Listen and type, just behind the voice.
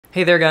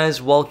Hey there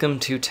guys,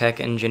 welcome to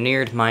Tech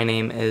Engineered. My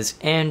name is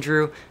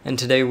Andrew, and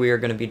today we are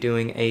going to be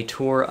doing a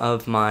tour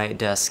of my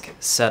desk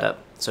setup,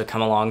 so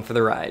come along for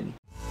the ride.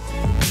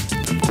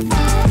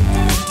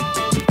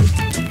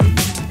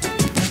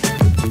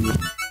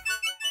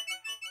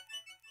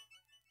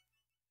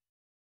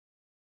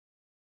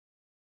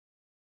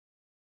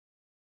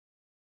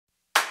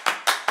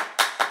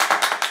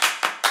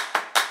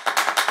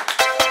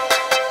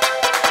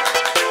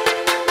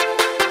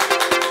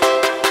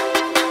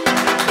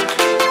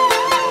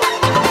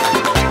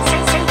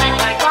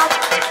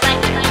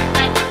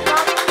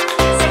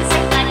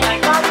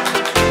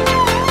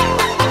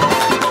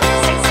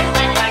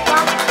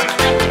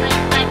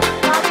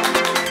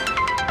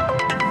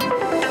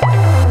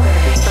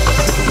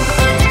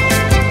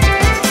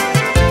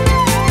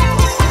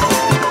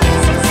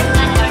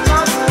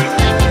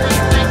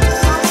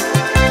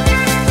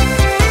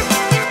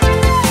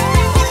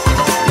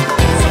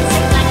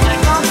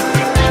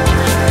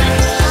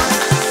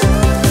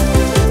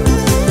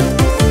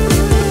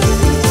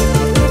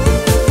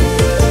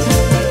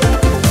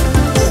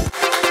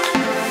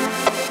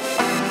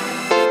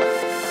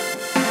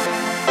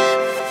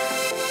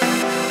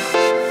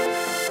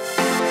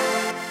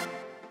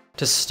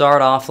 To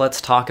start off, let's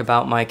talk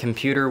about my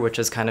computer, which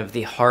is kind of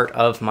the heart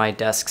of my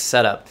desk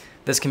setup.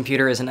 This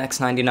computer is an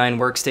X99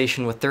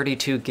 workstation with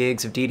 32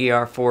 gigs of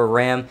DDR4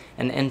 RAM,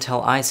 an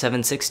Intel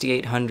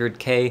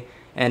i7-6800K,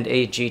 and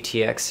a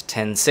GTX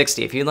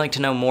 1060. If you'd like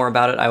to know more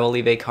about it, I will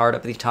leave a card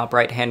up at the top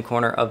right-hand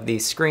corner of the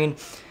screen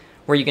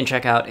where you can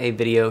check out a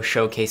video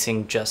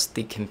showcasing just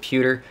the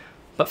computer.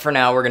 But for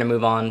now, we're going to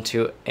move on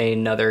to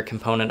another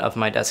component of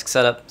my desk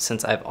setup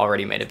since I've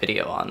already made a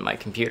video on my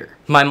computer.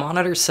 My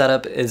monitor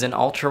setup is an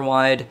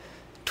ultra-wide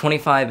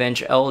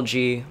 25-inch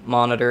LG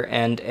monitor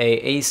and a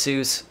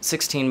Asus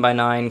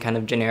 16:9 kind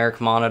of generic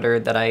monitor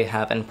that I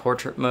have in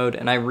portrait mode,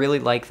 and I really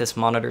like this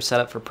monitor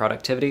setup for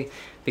productivity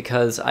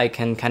because I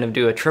can kind of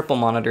do a triple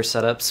monitor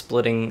setup,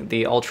 splitting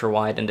the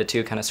ultra-wide into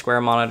two kind of square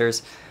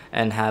monitors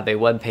and have a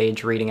web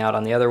page reading out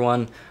on the other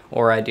one,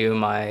 or I do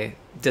my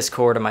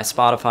Discord and my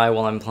Spotify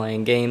while I'm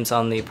playing games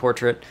on the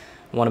portrait,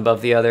 one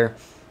above the other.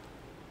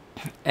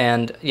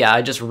 And yeah,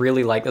 I just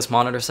really like this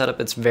monitor setup.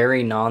 It's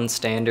very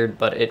non-standard,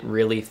 but it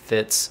really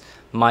fits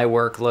my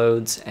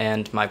workloads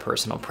and my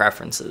personal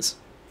preferences.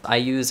 I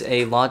use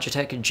a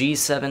Logitech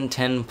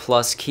G710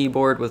 Plus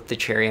keyboard with the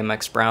Cherry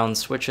MX Brown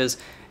switches,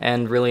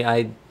 and really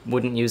I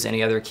wouldn't use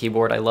any other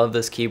keyboard. I love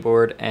this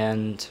keyboard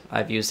and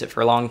I've used it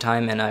for a long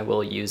time and I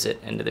will use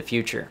it into the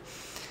future.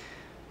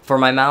 For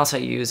my mouse I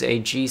use a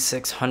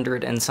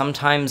G600 and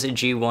sometimes a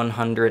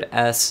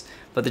G100S,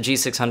 but the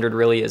G600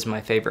 really is my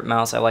favorite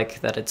mouse. I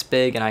like that it's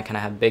big and I kind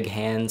of have big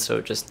hands, so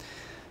it just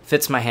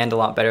fits my hand a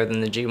lot better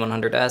than the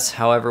G100S.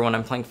 However, when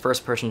I'm playing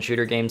first-person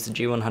shooter games, the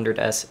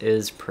G100S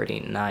is pretty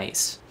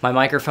nice. My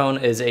microphone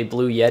is a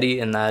Blue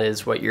Yeti, and that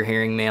is what you're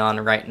hearing me on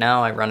right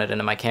now. I run it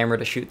into my camera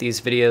to shoot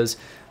these videos,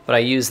 but I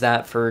use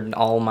that for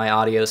all my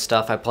audio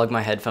stuff. I plug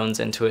my headphones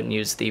into it and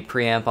use the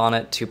preamp on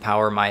it to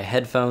power my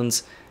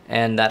headphones,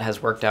 and that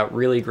has worked out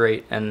really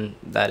great, and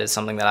that is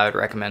something that I would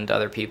recommend to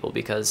other people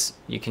because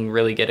you can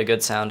really get a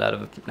good sound out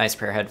of a nice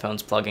pair of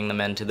headphones plugging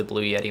them into the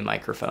Blue Yeti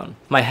microphone.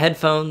 My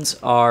headphones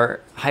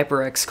are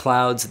HyperX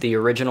Clouds, the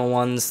original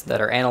ones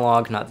that are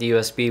analog, not the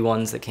USB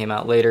ones that came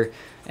out later,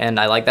 and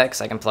I like that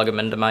because I can plug them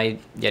into my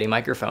Yeti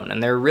microphone,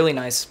 and they're a really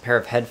nice pair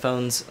of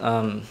headphones.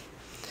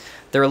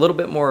 They're a little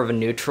bit more of a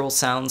neutral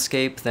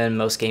soundscape than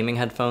most gaming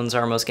headphones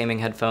are. Most gaming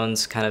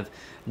headphones kind of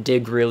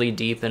dig really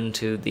deep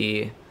into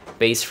the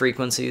bass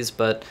frequencies,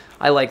 but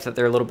I like that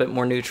they're a little bit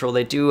more neutral.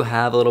 They do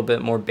have a little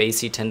bit more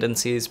bassy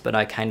tendencies, but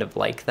I kind of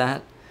like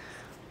that.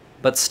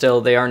 But still,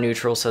 they are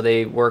neutral, so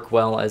they work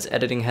well as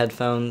editing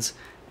headphones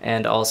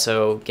and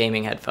also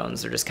gaming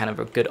headphones. They're just kind of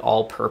a good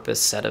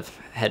all-purpose set of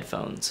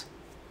headphones.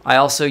 I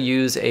also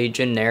use a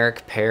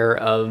generic pair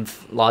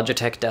of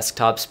Logitech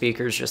desktop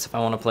speakers just if I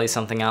want to play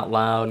something out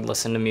loud,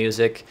 listen to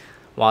music,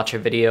 watch a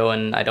video,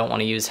 and I don't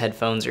want to use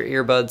headphones or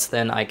earbuds,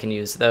 then I can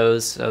use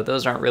those. So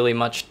those aren't really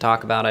much to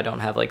talk about. I don't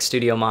have like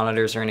studio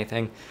monitors or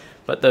anything,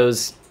 but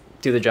those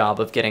do the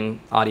job of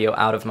getting audio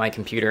out of my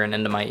computer and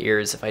into my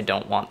ears if I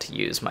don't want to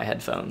use my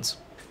headphones.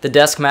 The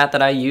desk mat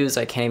that I use,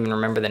 I can't even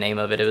remember the name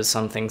of it. It was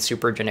something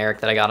super generic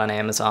that I got on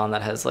Amazon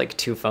that has like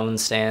 2 phone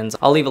stands.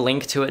 I'll leave a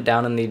link to it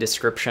down in the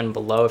description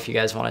below if you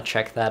guys want to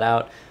check that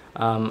out.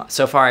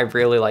 So far I've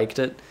really liked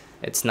it.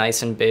 It's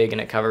nice and big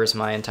and it covers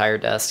my entire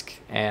desk,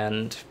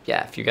 and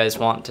yeah, if you guys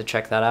want to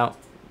check that out,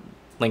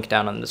 link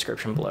down in the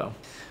description below.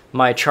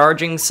 My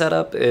charging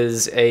setup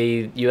is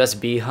a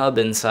USB hub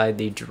inside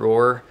the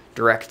drawer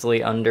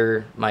directly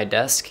under my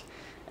desk,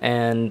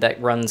 and that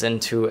runs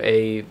into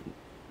a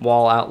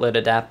wall outlet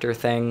adapter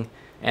thing,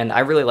 and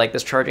I really like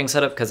this charging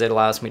setup because it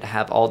allows me to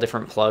have all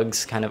different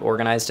plugs kind of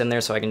organized in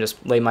there, so I can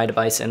just lay my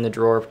device in the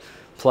drawer,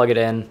 plug it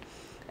in,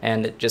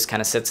 and it just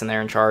kind of sits in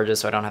there and charges,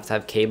 so I don't have to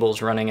have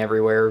cables running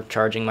everywhere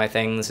charging my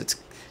things. It's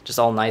just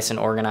all nice and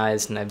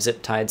organized, and I've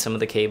zip tied some of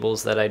the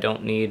cables that I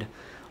don't need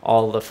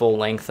all the full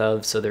length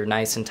of, so they're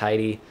nice and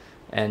tidy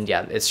And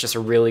yeah, it's just a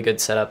really good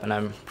setup and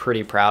I'm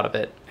pretty proud of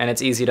it. And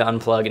it's easy to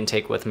unplug and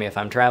take with me if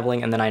I'm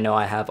traveling, and then I know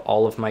I have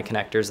all of my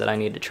connectors that I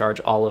need to charge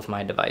all of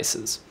my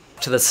devices.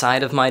 To the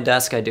side of my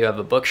desk, I do have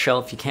a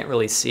bookshelf. You can't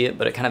really see it,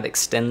 but it kind of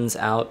extends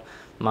out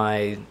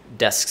my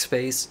desk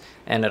space,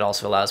 and it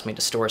also allows me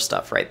to store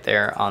stuff right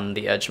there on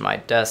the edge of my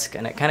desk,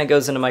 and it kind of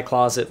goes into my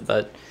closet,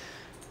 but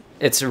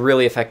it's a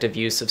really effective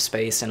use of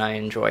space and I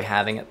enjoy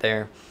having it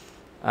there.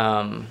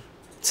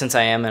 Since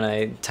I am in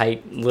a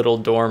tight little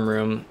dorm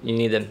room, you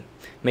need to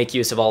make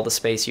use of all the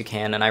space you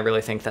can, and I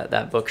really think that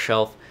that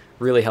bookshelf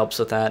really helps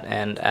with that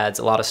and adds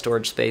a lot of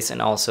storage space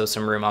and also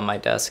some room on my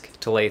desk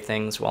to lay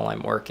things while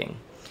I'm working.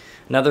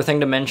 Another thing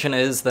to mention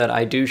is that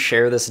I do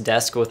share this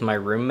desk with my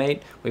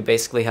roommate. We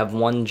basically have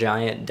one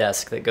giant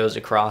desk that goes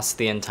across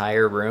the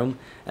entire room,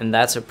 and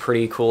that's a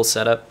pretty cool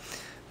setup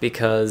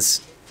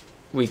because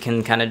we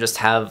can kind of just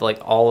have like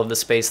all of the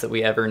space that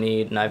we ever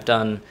need. And I've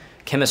done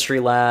chemistry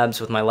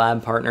labs with my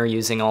lab partner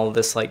using all of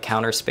this like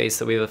counter space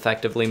that we've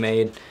effectively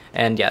made.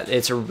 And yeah,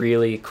 it's a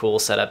really cool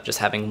setup just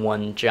having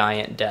one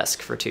giant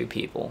desk for 2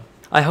 people.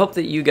 I hope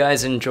that you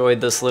guys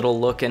enjoyed this little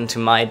look into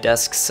my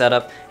desk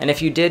setup, and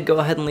if you did, go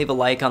ahead and leave a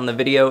like on the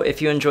video.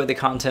 If you enjoyed the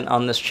content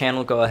on this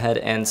channel, go ahead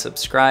and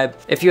subscribe.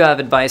 If you have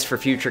advice for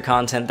future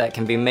content that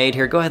can be made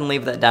here, go ahead and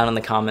leave that down in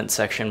the comment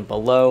section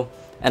below,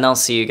 and I'll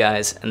see you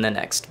guys in the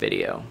next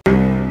video.